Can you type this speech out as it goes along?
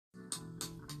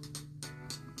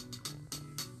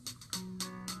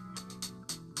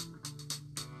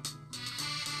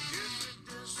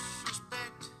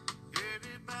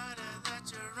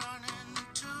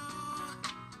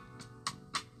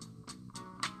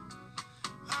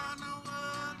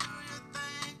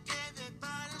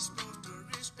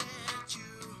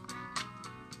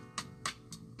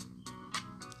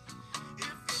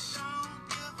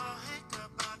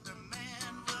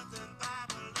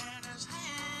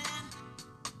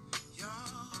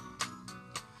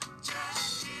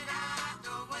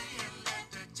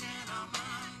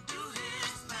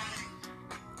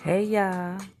Hey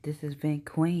y'all, this is Vent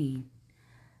Queen.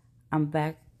 I'm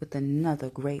back with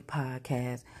another great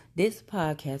podcast. This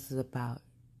podcast is about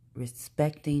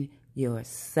respecting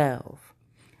yourself.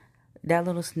 That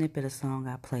little snippet of song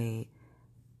I played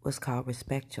was called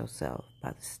Respect Yourself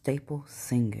by the Staple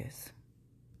Singers.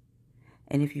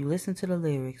 And if you listen to the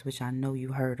lyrics, which I know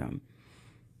you heard them,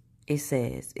 it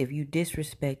says, if you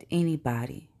disrespect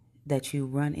anybody that you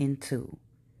run into,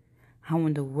 how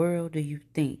in the world do you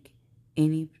think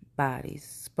anybody's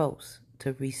supposed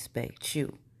to respect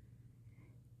you?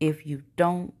 If you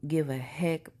don't give a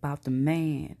heck about the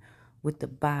man with the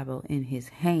Bible in his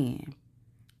hand,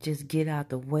 just get out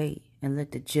the way and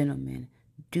let the gentleman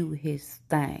do his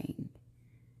thing.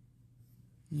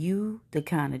 You the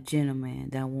kind of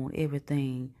gentleman that want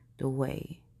everything the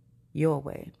way, your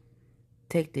way.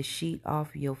 Take the sheet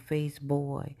off your face,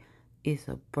 boy. It's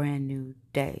a brand new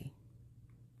day.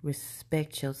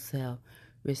 Respect yourself.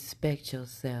 Respect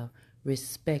yourself.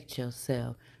 Respect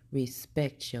yourself.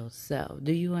 Respect yourself.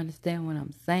 Do you understand what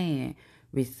I'm saying?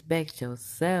 Respect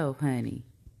yourself, honey.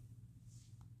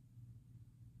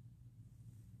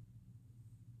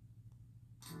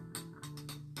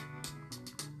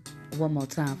 One more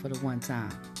time for the one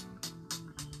time.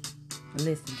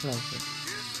 Listen closer.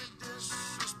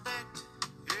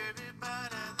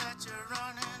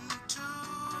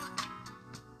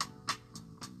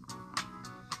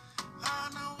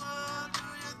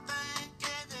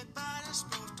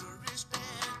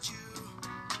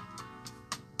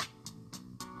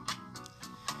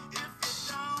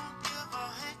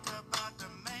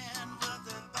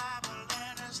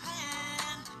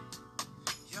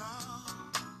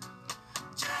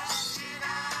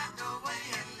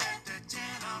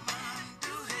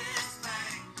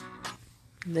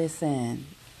 Listen,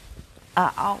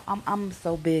 I'm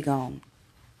so big on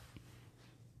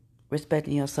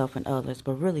respecting yourself and others,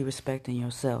 but really respecting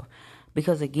yourself.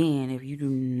 Because again, if you do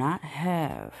not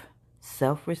have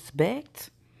self-respect,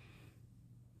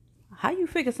 how you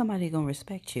figure somebody gonna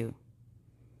respect you?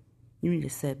 You need to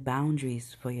set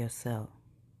boundaries for yourself.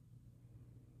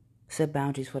 Set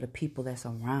boundaries for the people that's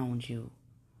around you.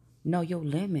 Know your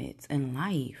limits in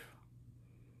life.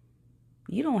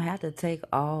 You don't have to take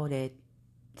all that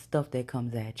stuff that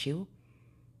comes at you.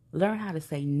 Learn how to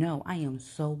say no. I am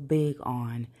so big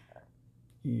on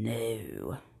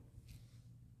no.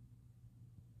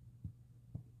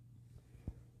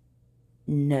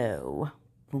 No.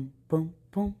 Boom, boom,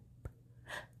 boom.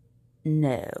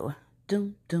 No.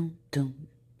 Doom, doom, doom.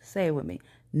 Say it with me.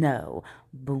 No.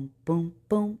 Boom, boom,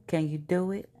 boom. Can you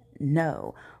do it?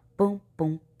 No. Boom,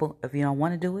 boom, boom. If you don't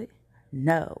want to do it,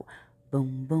 no.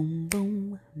 Boom, boom,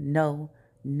 boom. No,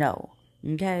 no.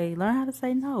 Okay? Learn how to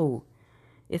say no.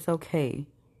 It's okay.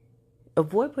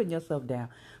 Avoid putting yourself down.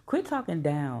 Quit talking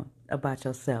down about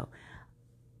yourself.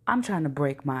 I'm trying to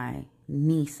break my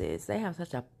nieces. They have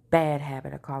such a bad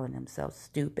habit of calling themselves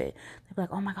stupid. They're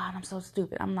like, oh my God, I'm so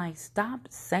stupid. I'm like, stop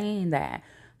saying that.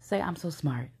 Say, I'm so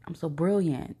smart. I'm so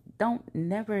brilliant. Don't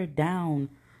never down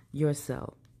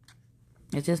yourself.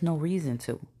 There's just no reason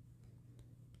to.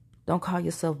 Don't call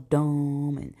yourself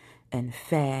dumb and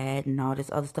fat and all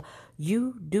this other stuff.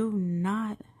 You do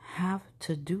not have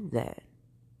to do that.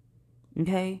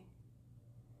 Okay?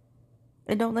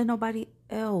 And don't let nobody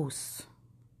else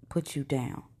put you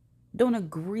down. Don't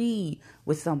agree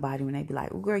with somebody when they be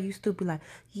like, oh, girl, you stupid. Like,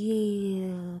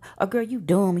 yeah. Or girl, you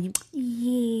dumb.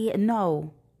 Yeah.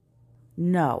 No.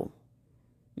 No.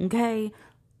 Okay?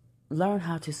 Learn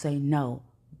how to say no.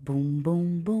 Boom,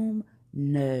 boom, boom.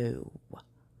 No.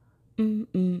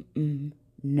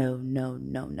 No, no,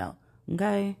 no, no.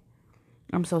 Okay?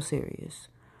 I'm so serious.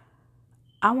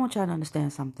 I want y'all to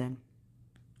understand something.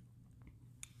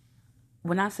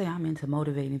 When I say I'm into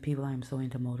motivating people, I'm so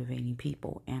into motivating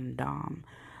people. And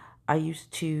I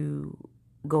used to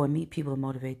go and meet people and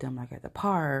motivate them, like at the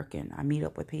park, and I meet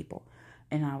up with people.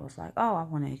 And I was like, oh, I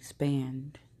want to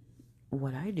expand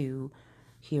what I do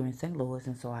here in St. Louis.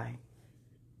 And so I,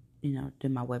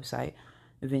 did my website,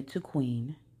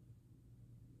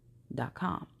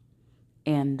 event2queen.com.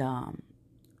 And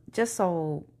just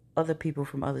so other people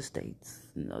from other states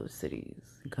and other cities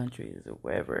and countries or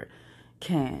wherever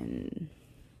can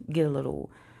get a little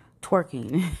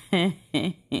twerking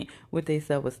with their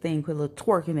self-esteem, put a little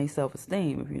twerk in their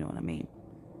self-esteem, if you know what I mean.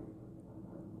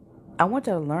 I want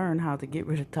you to learn how to get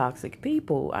rid of toxic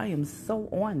people. I am so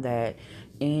on that.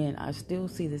 And I still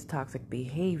see this toxic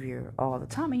behavior all the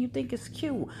time. And you think it's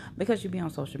cute because you be on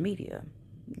social media,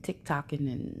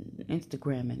 TikToking and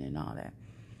Instagramming and all that.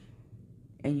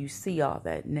 And you see all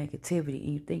that negativity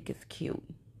and you think it's cute.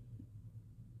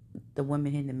 The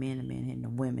women hitting the men hitting the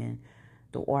women,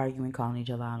 the arguing, calling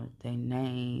each other out their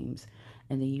names.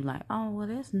 And then you like, oh, well,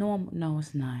 that's normal. No,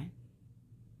 it's not.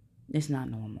 It's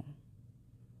not normal.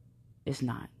 It's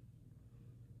not.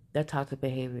 That toxic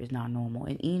behavior is not normal.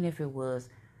 And even if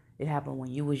it happened when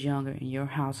you was younger in your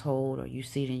household or you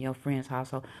see it in your friend's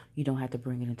household, you don't have to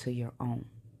bring it into your own.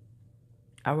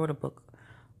 I wrote a book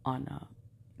on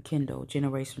Kindle,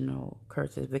 Generational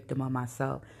Curses, Victim of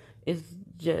Myself. It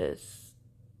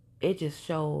just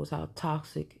shows how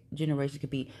toxic generations could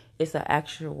be. It's an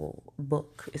actual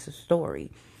book. It's a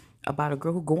story about a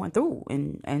girl who's going through.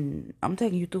 And I'm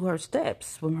taking you through her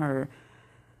steps from her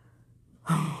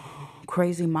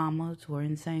crazy mama to her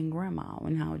insane grandma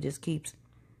and how it just keeps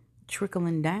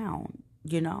trickling down.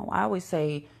 You know, I always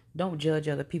say don't judge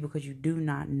other people because you do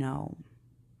not know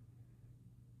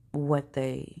what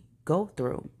they go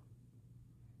through.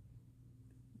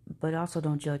 But also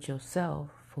don't judge yourself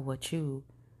for what you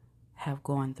have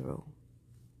gone through.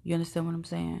 You understand what I'm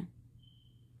saying?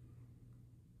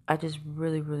 I just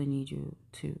really, really need you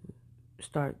to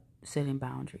start setting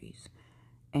boundaries.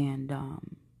 And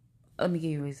let me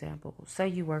give you an example. Say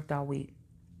you worked all week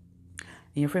and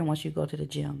your friend wants you to go to the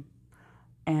gym.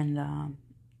 And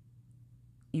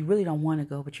you really don't want to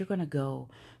go, but you're going to go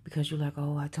because you're like,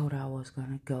 oh, I told her I was going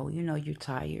to go. You know, you're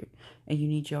tired and you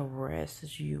need your rest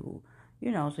as you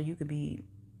know, so you could be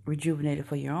rejuvenated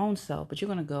for your own self. But you're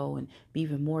going to go and be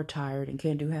even more tired and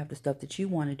can't do half the stuff that you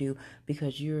want to do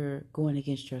because you're going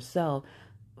against yourself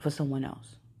for someone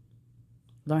else.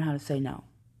 Learn how to say no.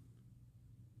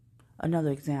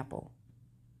 Another example.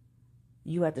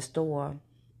 You at the store.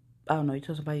 I don't know, you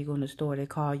tell somebody you go in the store, they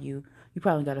call you. You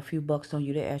probably got a few bucks on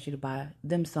you. They ask you to buy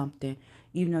them something.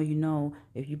 Even though you know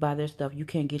if you buy their stuff, you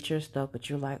can't get your stuff. But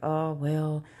you're like, oh,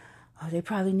 well, they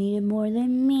probably need it more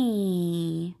than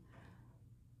me.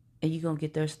 And you're going to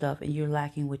get their stuff and you're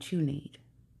lacking what you need.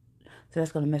 So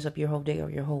that's going to mess up your whole day or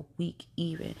your whole week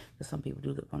even. Because some people do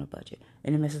live on a budget.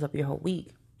 And it messes up your whole week.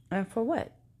 And for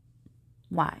what?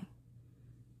 Why?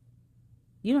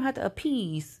 You don't have to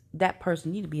appease that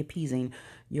person. You need to be appeasing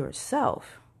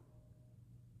yourself.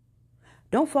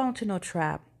 Don't fall into no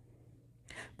trap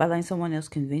by letting someone else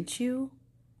convince you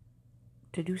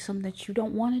to do something that you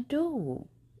don't want to do,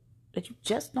 that you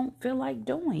just don't feel like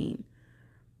doing.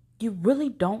 You really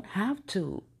don't have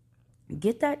to.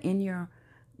 Get that in your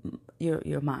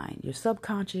mind, your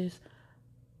subconscious,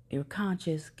 your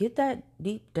conscious. Get that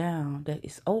deep down that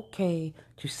it's okay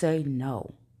to say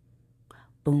no.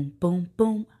 Boom, boom,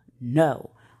 boom.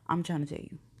 No. I'm trying to tell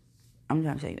you.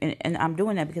 And I'm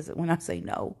doing that because when I say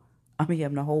no, I'll be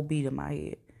having a whole beat in my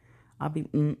head. I'll be,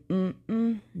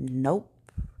 nope.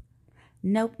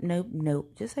 Nope, nope,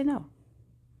 nope. Just say no.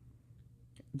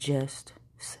 Just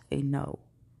say no.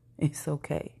 It's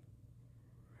okay.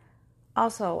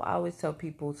 Also, I always tell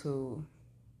people to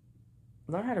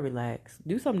learn how to relax.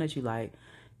 Do something that you like.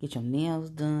 Get your nails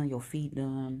done, your feet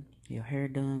done, your hair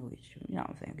done. Get you, you know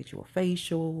what I'm saying? Get you a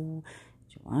facial,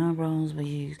 get your eyebrows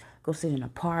waxed. Go sit in a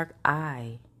park.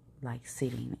 I like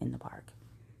sitting in the park.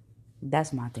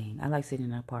 That's my thing. I like sitting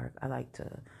in the park. I like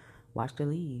to watch the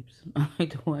leaves. I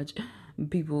like to watch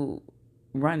people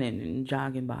running and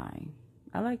jogging by.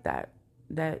 I like that.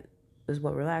 That is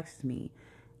what relaxes me.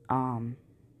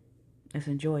 It's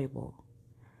enjoyable.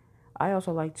 I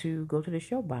also like to go to the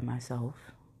show by myself.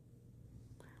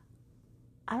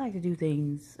 I like to do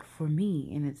things for me,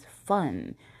 and it's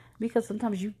fun because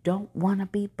sometimes you don't want to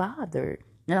be bothered.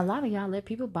 And a lot of y'all let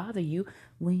people bother you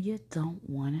when you don't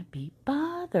want to be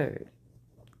bothered.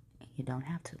 You don't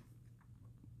have to.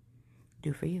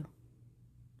 Do for you.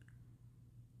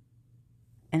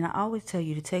 And I always tell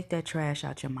you to take that trash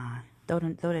out your mind. Throw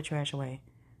that trash away.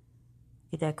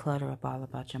 Get that clutter up all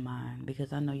about your mind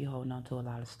because I know you're holding on to a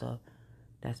lot of stuff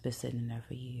that's been sitting in there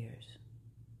for years.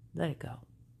 Let it go.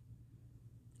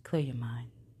 Clear your mind.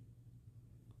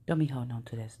 Don't be holding on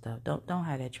to that stuff. Don't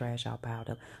have that trash all piled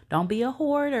up. Don't be a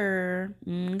hoarder.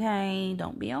 Okay?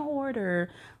 Don't be a hoarder.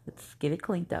 Let's get it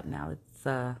cleaned up now.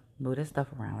 Let's move that stuff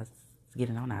around. Let's get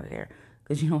it on out of there.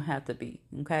 Because you don't have to be.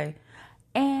 Okay?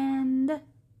 And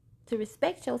to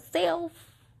respect yourself,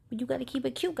 But you got to keep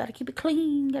it cute. Got to keep it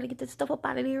clean. Got to get this stuff up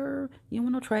out of there. You don't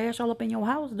want no trash all up in your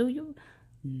house, do you?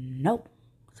 Nope.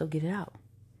 So get it out.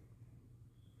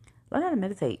 Learn how to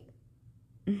meditate.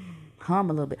 Hum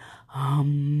a little bit.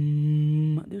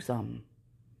 Do something.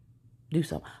 Do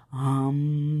something.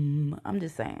 I'm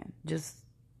just saying. Just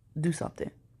do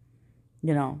something.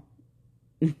 You know.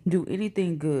 Do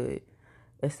anything good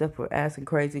except for asking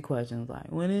crazy questions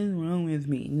like, what is wrong with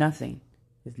me? Nothing.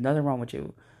 There's nothing wrong with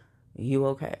you. You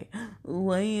okay?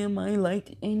 Why am I like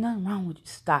this? Ain't nothing wrong with you.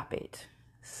 Stop it.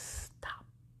 Stop.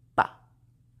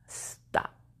 Stop.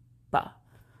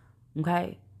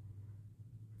 Okay?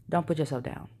 Don't put yourself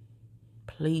down.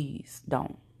 Please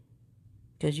don't.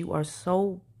 Because you are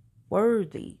so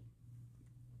worthy.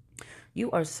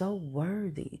 You are so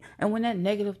worthy. And when that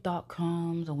negative thought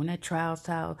comes, or when that trash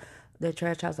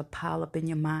tries to pile up in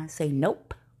your mind, say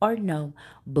nope or no.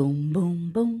 Boom,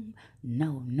 boom, boom.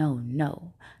 No, no,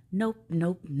 no. Nope,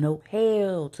 nope, nope.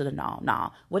 Hell to the no,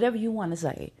 no. Whatever you want to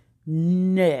say,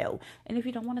 no. And if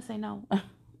you don't want to say no,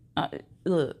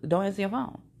 look, don't answer your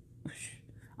phone.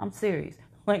 I'm serious.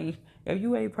 Like, if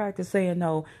you ain't practice saying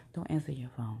no, don't answer your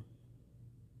phone.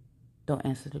 Don't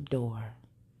answer the door.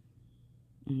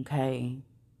 Okay?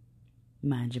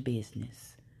 Mind your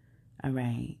business. All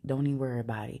right? Don't even worry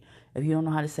about it. If you don't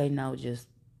know how to say no, just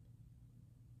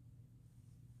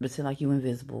pretend like you're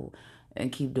invisible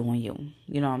and keep doing you.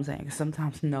 You know what I'm saying? 'Cause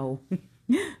sometimes no.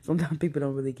 Sometimes people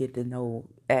don't really get the no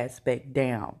aspect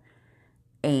down.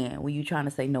 And when you're trying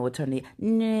to say no, it turns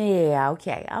yeah,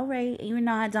 okay, all right, even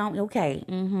though I don't, okay,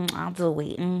 I'll do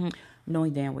it,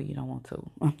 knowing damn well you don't want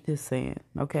to. I'm just saying,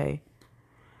 okay.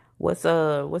 What's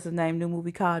the name? New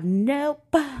movie called Nope.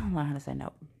 Learn how to say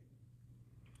nope.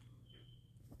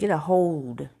 Get a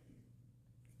hold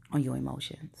on your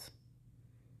emotions.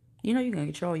 You know you can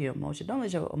control your emotions. Don't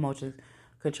let your emotions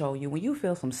control you. When you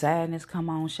feel some sadness come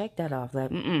on, shake that off.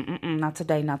 Like, not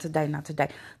today, not today, not today.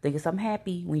 Think of something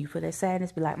happy. When you feel that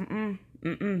sadness, be like, no.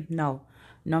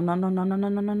 No, no, no, no, no, no, no,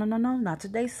 no, no, no, no. Not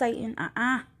today, Satan.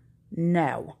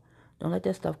 No. Don't let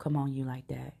that stuff come on you like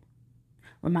that.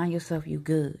 Remind yourself you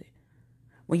good.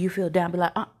 When you feel down, be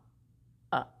like,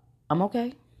 I'm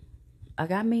okay. I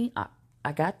got me.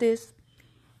 I got this.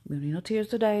 We don't need no tears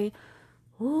today.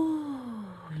 Ooh,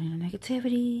 we need no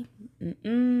negativity.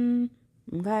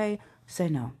 Okay? Say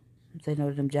no. Say no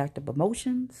to them jacked up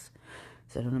emotions.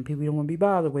 Say no to them people you don't want to be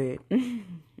bothered with.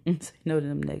 Say no to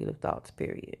them negative thoughts,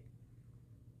 period.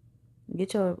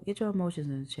 Get your emotions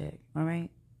in check, all right?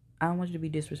 I don't want you to be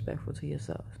disrespectful to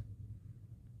yourself.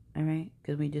 All right?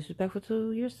 Because when you're disrespectful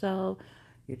to yourself,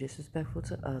 you're disrespectful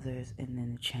to others, and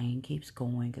then the chain keeps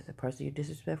going because the person you're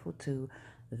disrespectful to,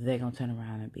 they're going to turn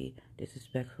around and be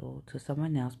disrespectful to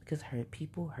someone else because hurt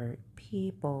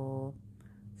people.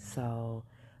 So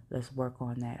let's work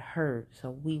on that hurt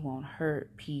so we won't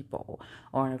hurt people.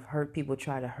 Or if hurt people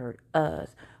try to hurt us,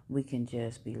 we can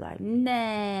just be like,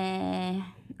 nah,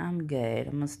 I'm good.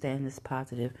 I'm going to stay in this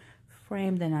positive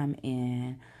frame that I'm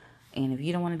in. And if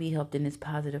you don't want to be helped in this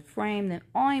positive frame that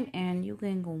I'm in, you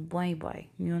can go bye-bye.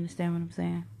 You understand what I'm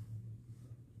saying?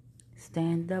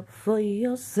 Stand up for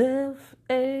yourself.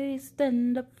 Hey,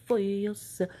 stand up for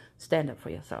yourself. Stand up for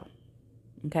yourself.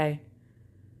 Okay?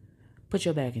 Put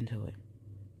your back into it.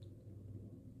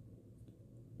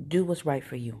 Do what's right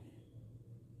for you.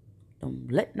 Don't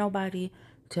let nobody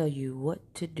tell you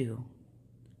what to do.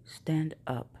 Stand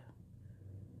up.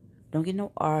 Don't get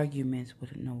no arguments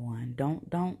with no one.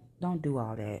 Don't do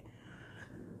all that.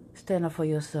 Stand up for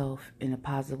yourself in a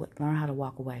positive way. Learn how to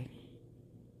walk away.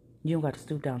 You don't got to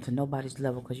stoop down to nobody's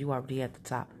level because you already at the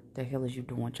top. The hell is you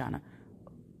doing trying to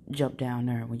jump down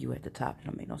there when you at the top? It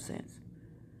don't make no sense.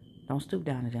 Don't stoop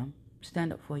down to them.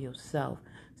 Stand up for yourself.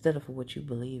 Stand up for what you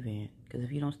believe in. Because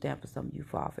if you don't stand for something, you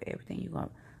fall for everything. You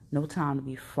got no time to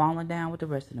be falling down with the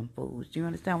rest of them fools. Do you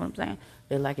understand what I'm saying?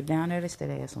 They like it down there. They stay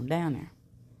their ass on down there.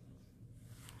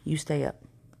 You stay up.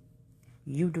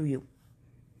 You do you.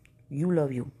 You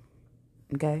love you.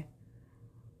 Okay?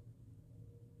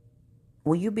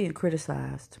 When you being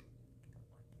criticized,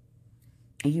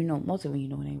 and you know, most of it you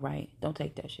know it ain't right, don't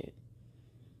take that shit.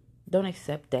 Don't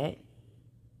accept that.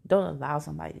 Don't allow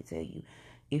somebody to tell you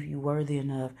if you worthy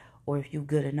enough or if you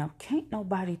good enough. Can't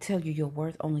nobody tell you your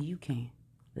worth, only you can.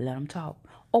 Let them talk.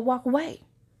 Or walk away.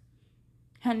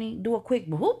 Honey, do a quick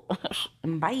whoop.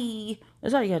 Bye.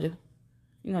 That's all you gotta do.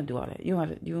 You gonna do all that. You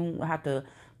don't have to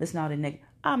listen to all the negative.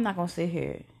 I'm not gonna sit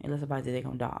here and let somebody say they're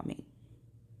gonna dog me.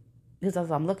 Because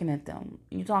as I'm looking at them,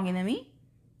 you talking to me?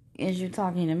 Is you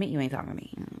talking to me? You ain't talking to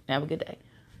me. Have a good day.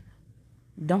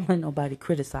 Don't let nobody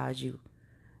criticize you.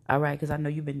 All right? Because I know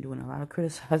you've been doing a lot of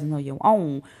criticizing on your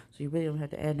own. So you really don't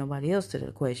have to add nobody else to the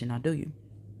equation, now do you?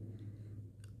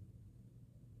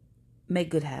 Make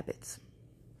good habits.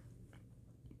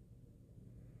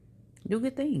 Do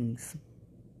good things.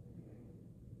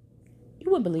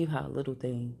 You wouldn't believe how a little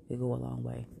thing could go a long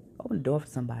way. Open the door for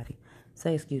somebody.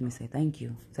 Say excuse me. Say thank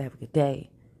you. Say have a good day.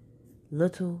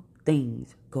 Little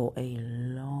things go a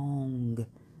long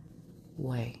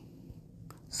way.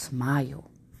 Smile.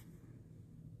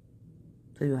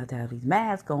 So you don't have to have these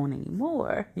masks on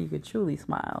anymore. You could truly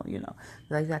smile,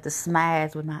 Like I have to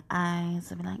smash with my eyes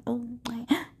and be like, oh,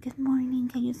 good morning.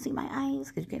 Can you see my eyes?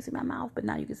 Because you can't see my mouth, but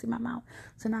now you can see my mouth.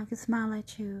 So now I can smile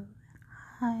at you.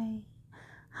 Hi.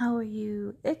 How are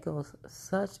you? It goes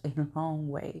such a long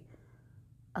way.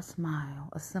 A smile,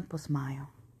 a simple smile.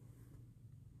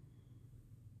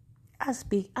 I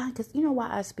speak, because you know why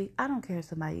I speak? I don't care if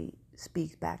somebody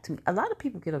speaks back to me. A lot of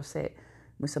people get upset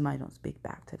when somebody don't speak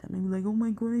back to them. They be like, oh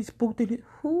my God, he spoke to it.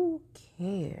 Who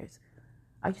cares?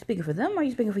 Are you speaking for them or are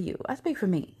you speaking for you? I speak for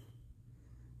me.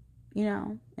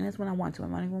 And that's when I want to. I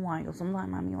don't even want to.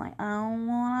 Sometimes I be like, I don't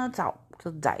want to talk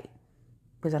today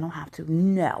because I don't have to.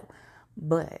 No.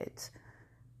 But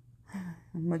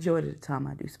majority of the time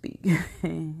I do speak.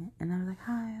 And I was like,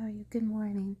 hi, how are you? Good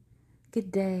morning.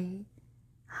 Good day.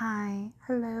 Hi.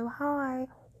 Hello. Hi.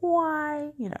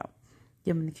 Why?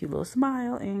 Give them a cute little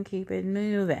smile and keep it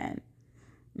moving.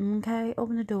 Okay?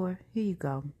 Open the door. Here you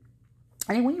go.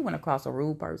 And then when you went across a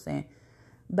rude person,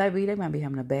 baby, they might be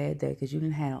having a bad day because you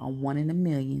didn't have a 1 in a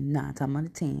million, 9 times out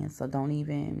of 10. So don't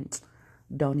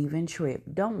even trip.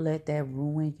 Don't let that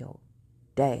ruin your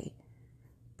day.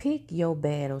 Pick your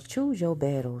battles. Choose your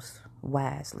battles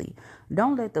wisely.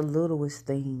 Don't let the littlest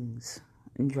things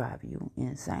drive you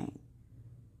insane.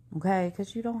 Okay?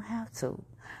 Because you don't have to.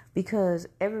 Because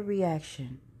every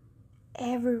reaction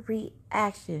that,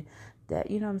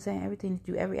 you know what I'm saying? Everything that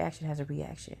you do, every action has a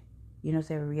reaction.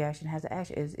 Every reaction has an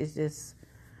action. It's just,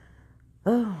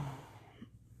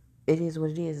 it is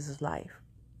what it is. This is life.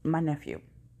 My nephew,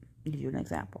 give you an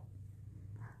example.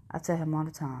 I tell him all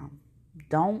the time,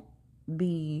 don't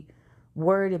be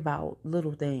worried about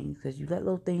little things because you let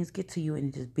little things get to you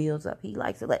and it just builds up. He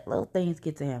likes to let little things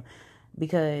get to him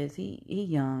because he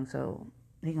young, so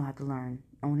he gonna have to learn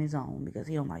on his own because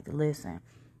he don't like to listen.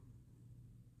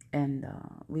 And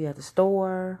we at the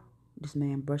store. This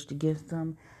man brushed against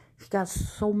him. He got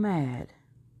so mad.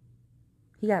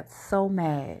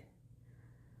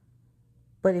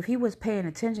 But if he was paying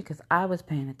attention, because I was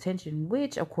paying attention,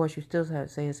 which of course you still have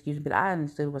to say excuse me, but I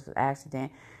understood it was an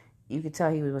accident. You could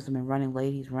tell he must have been running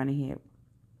late. He's running here.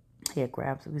 He had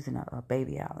grabbed, he was in a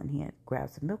baby aisle and he had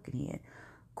grabbed some milk and he had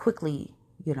quickly,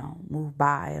 moved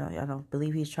by. I don't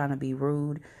believe he's trying to be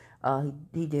rude.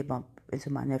 He did bump into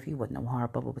my nephew. It wasn't no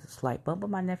hard bump, it was a slight bump, but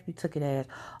my nephew took it as,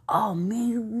 oh man,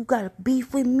 you got a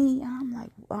beef with me. And I'm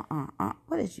like,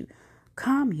 what is you?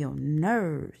 Calm your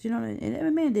nerves. And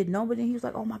every man didn't know, but then he was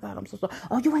like, oh my God, I'm so sorry.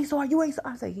 Oh, you ain't sorry.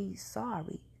 I was like, he's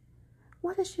sorry.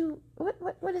 What is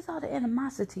all the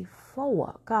animosity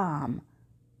for? Calm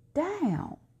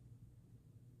down.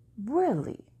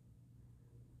 Really?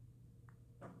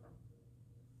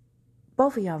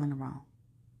 Both of y'all in the wrong.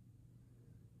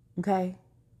 Okay?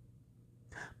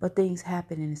 But things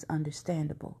happen and it's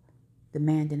understandable. The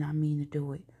man did not mean to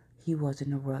do it. He was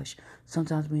in a rush.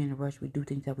 Sometimes we're in a rush. We do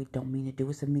things that we don't mean to do.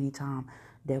 It's a many times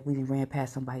that we ran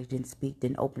past somebody, didn't speak,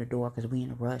 didn't open the door because we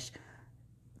in a rush.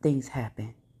 Things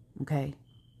happen. Okay?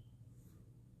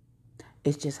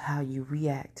 It's just how you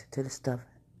react to the stuff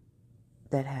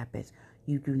that happens.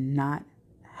 You do not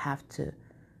have to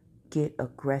get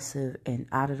aggressive and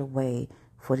out of the way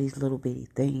for these little bitty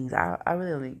things. I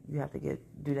really don't think you have to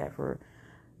do that for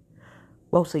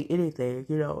mostly anything,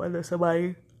 unless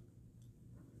somebody,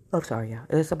 I'm sorry, yeah,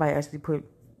 unless somebody actually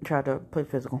try to put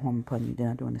physical harm upon you, then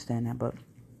I do understand that. But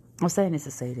I'm saying this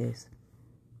to say this.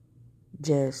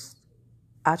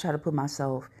 I try to put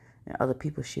myself in other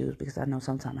people's shoes because I know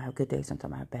sometimes I have good days,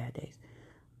 sometimes I have bad days.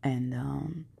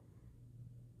 And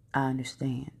I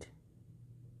understand.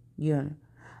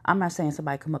 I'm not saying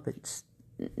somebody come up and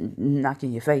knock you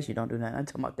in your face, you don't do nothing. I'm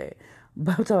talking about that.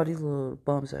 But I'm talking about these little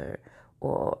bumps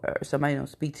or somebody don't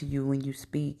speak to you when you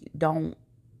speak. Don't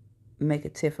make a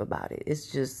tiff about it.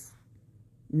 It's just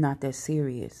not that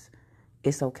serious.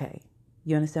 It's okay.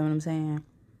 You understand what I'm saying?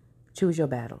 Choose your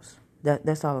battles.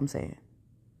 That's all I'm saying.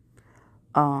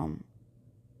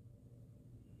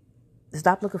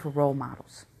 Stop looking for role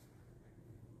models.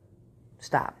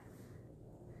 Stop.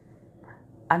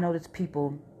 I notice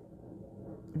people,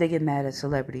 they get mad at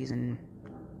celebrities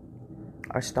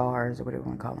or stars or whatever you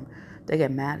want to call them. They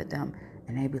get mad at them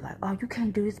and they be like, oh, you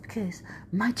can't do this because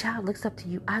my child looks up to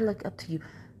you. I look up to you.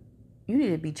 You need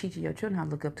to be teaching your children how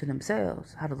to look up to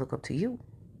themselves, how to look up to you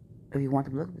if you want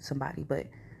them to look up to somebody. But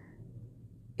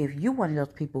if you one of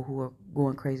those people who are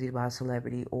going crazy about a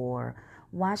celebrity, or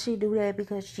why she do that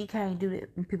because she can't do that,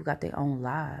 and people got their own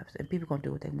lives and people gonna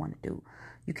do what they want to do.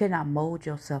 You cannot mold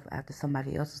yourself after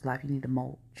somebody else's life. You need to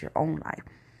mold your own life.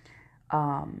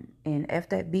 And F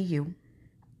That Be You,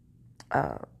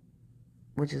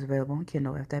 which is available on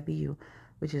Kindle, F That Be You,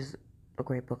 which is a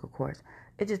great book, of course.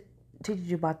 It just teaches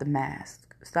you about the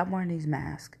mask. Stop wearing these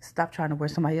masks. Stop trying to wear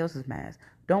somebody else's mask.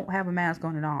 Don't have a mask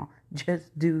on at all.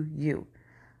 Just do you.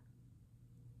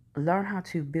 Learn how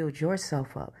to build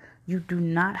yourself up. You do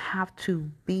not have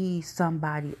to be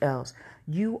somebody else.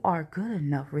 You are good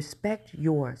enough. Respect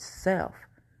yourself.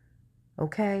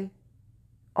 Okay?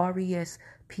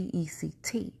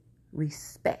 RESPECT.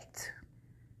 Respect.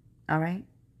 All right?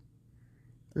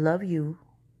 Love you.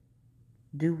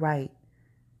 Do right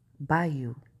by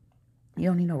you. You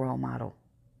don't need no role model.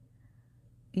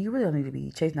 You really don't need to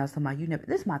be chasing out somebody you never.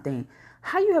 This is my thing.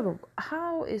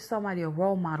 How is somebody a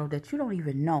role model that you don't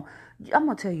even know? I'm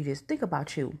gonna tell you this. Think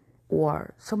about you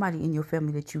or somebody in your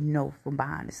family that you know from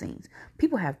behind the scenes.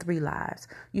 People have 3 lives.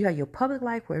 You have your public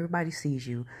life where everybody sees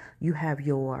you. You have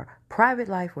your private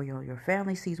life where your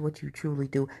family sees what you truly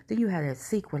do. Then you have that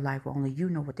secret life where only you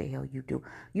know what the hell you do.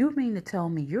 You mean to tell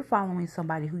me you're following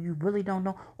somebody who you really don't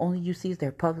know? Only you see is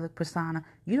their public persona.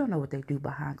 You don't know what they do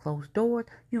behind closed doors.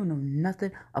 You don't know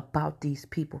nothing about these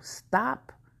people.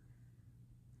 Stop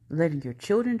letting your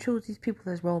children choose these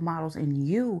people as role models, and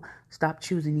you stop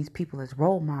choosing these people as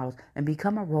role models and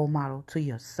become a role model to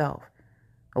yourself.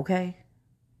 Okay?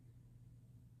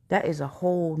 That is a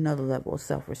whole nother level of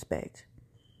self-respect.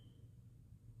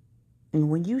 And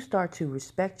when you start to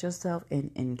respect yourself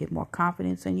and get more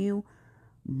confidence in you,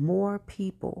 more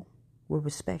people will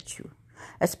respect you.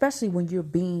 Especially when you're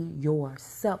being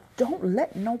yourself. Don't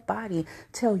let nobody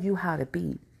tell you how to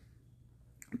be.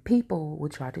 People will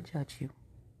try to judge you.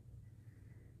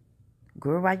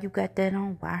 Girl, why you got that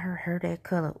on? Why her that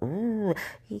color? Ooh,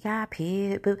 he got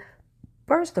pig. But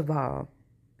first of all,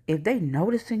 if they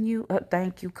noticing you,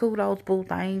 thank you. Kudos, boo.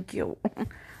 Thank you.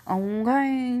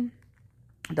 Okay.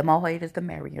 The more haters, the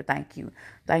merrier. Thank you.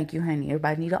 Thank you, honey.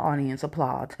 Everybody need an audience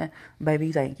applaud.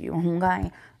 Baby, thank you.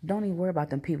 Okay. Don't even worry about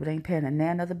them people. They ain't paying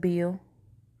another bill.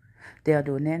 They'll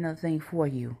do another thing for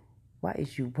you. Why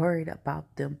is you worried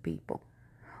about them people?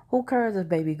 Who cares if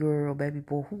baby girl, baby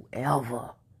boy,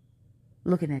 whoever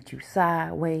looking at you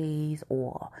sideways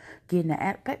or getting an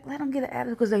attitude? Let them get an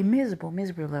attitude because they miserable.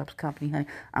 Misery loves company, honey.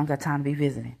 I don't got time to be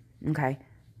visiting. Okay?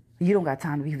 You don't got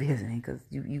time to be visiting because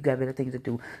you got better things to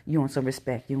do. You want some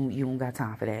respect. You don't got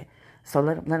time for that. So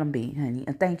let them be, honey.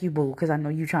 And thank you, boo, because I know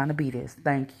you trying to be this.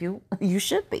 Thank you. You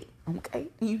should be. Okay?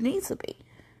 You need to be.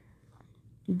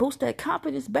 Boost that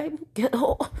confidence, baby.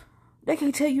 They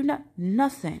can't tell you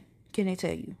nothing. Can they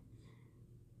tell you?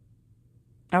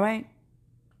 All right?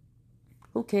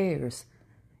 Who cares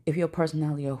if your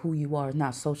personality or who you are is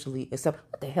not socially acceptable?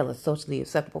 What the hell is socially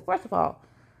acceptable? First of all,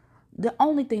 the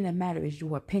only thing that matters is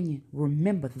your opinion.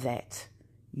 Remember that.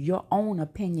 Your own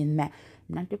opinion matters.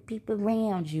 Not the people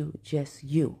around you, just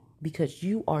you. Because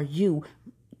you are you.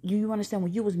 You understand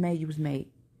when you was made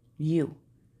you.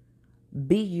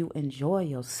 Be you. Enjoy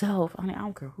yourself. I mean, I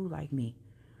don't care who like me.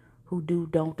 Who do,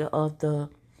 don't, the other.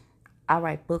 I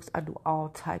write books. I do all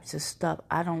types of stuff.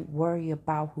 I don't worry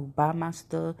about who buy my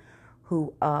stuff,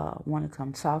 who want to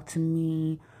come talk to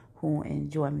me, who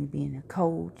enjoy me being a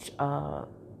coach. I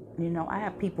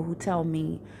have people who tell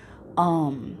me,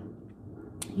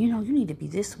 you need to be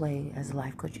this way as a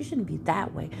life coach. You shouldn't be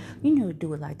that way. You need to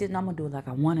do it like this. And I'm going to do it like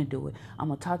I want to do it. I'm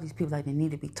going to talk to these people like they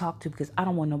need to be talked to because I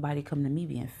don't want nobody coming to me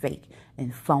being fake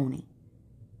and phony.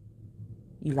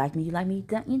 You like me, you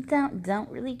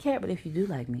don't really care. But if you do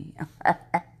like me,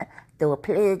 throw a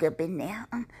plug up in there,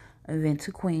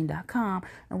 eventtoqueen.com,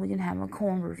 and we can have a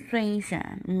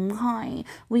conversation. Okay?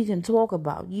 We can talk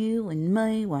about you and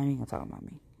me. Well, I ain't gonna talk about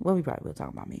me. Well, we probably will talk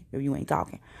about me if you ain't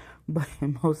talking. But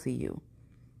mostly you.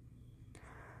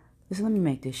 So let me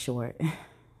make this short.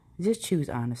 Just choose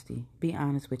honesty. Be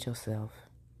honest with yourself.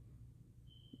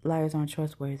 Liars aren't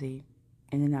trustworthy,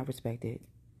 and they're not respected.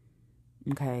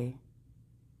 Okay?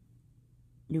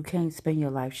 You can't spend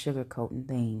your life sugarcoating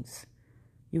things.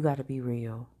 You got to be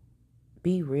real.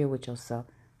 Be real with yourself.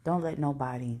 Don't let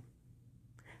nobody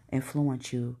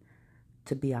influence you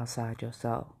to be outside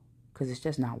yourself because it's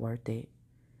just not worth it.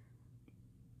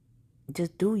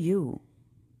 Just do you.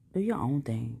 Do your own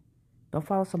thing. Don't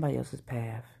follow somebody else's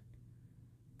path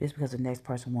just because the next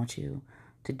person wants you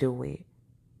to do it.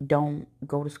 Don't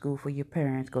go to school for your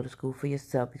parents. Go to school for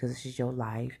yourself because this is your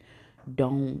life.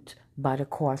 Don't buy the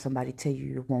car somebody tell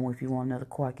you want. If you want another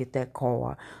car, get that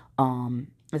car.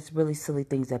 It's really silly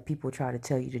things that people try to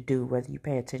tell you to do, whether you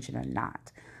pay attention or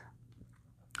not.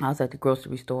 I was at the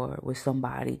grocery store with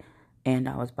somebody, and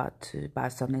I was about to buy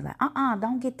something. Like,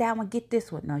 don't get that one, get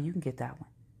this one. No, you can get that one.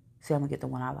 See, I'm gonna get the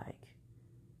one I like.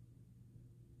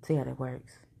 See how that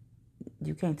works.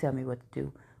 You can't tell me what to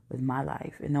do with my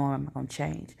life, and no, I'm not gonna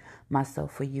change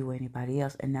myself for you or anybody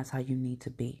else, and that's how you need to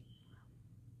be.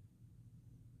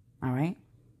 All right,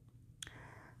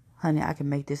 honey, I can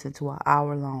make this into an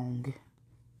hour-long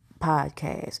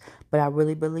podcast, but I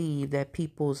really believe that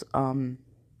people's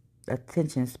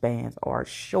attention spans are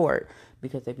short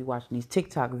because they be watching these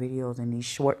TikTok videos and these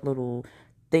short little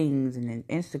things and then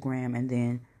Instagram, and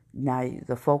then now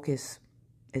the focus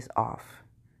is off,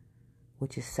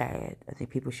 which is sad. I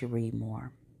think people should read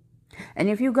more. And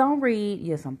if you gonna read,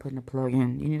 yes, I'm putting a plug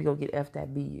in. You need to go get F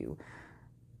that BU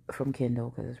from Kindle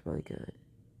because it's really good.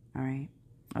 All right.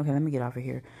 Okay, let me get off of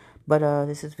here. But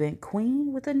this is Vent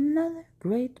Queen with another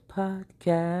great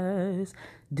podcast.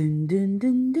 Dun dun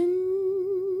dun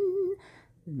dun.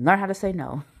 Learn how to say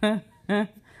no.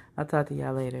 I'll talk to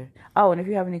y'all later. Oh, and if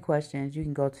you have any questions, you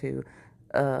can go to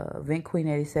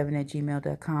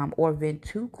ventqueen87@gmail.com or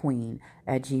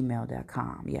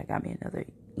vent2queen@gmail.com. Yeah, got me another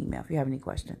email if you have any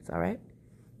questions. All right.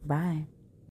 Bye.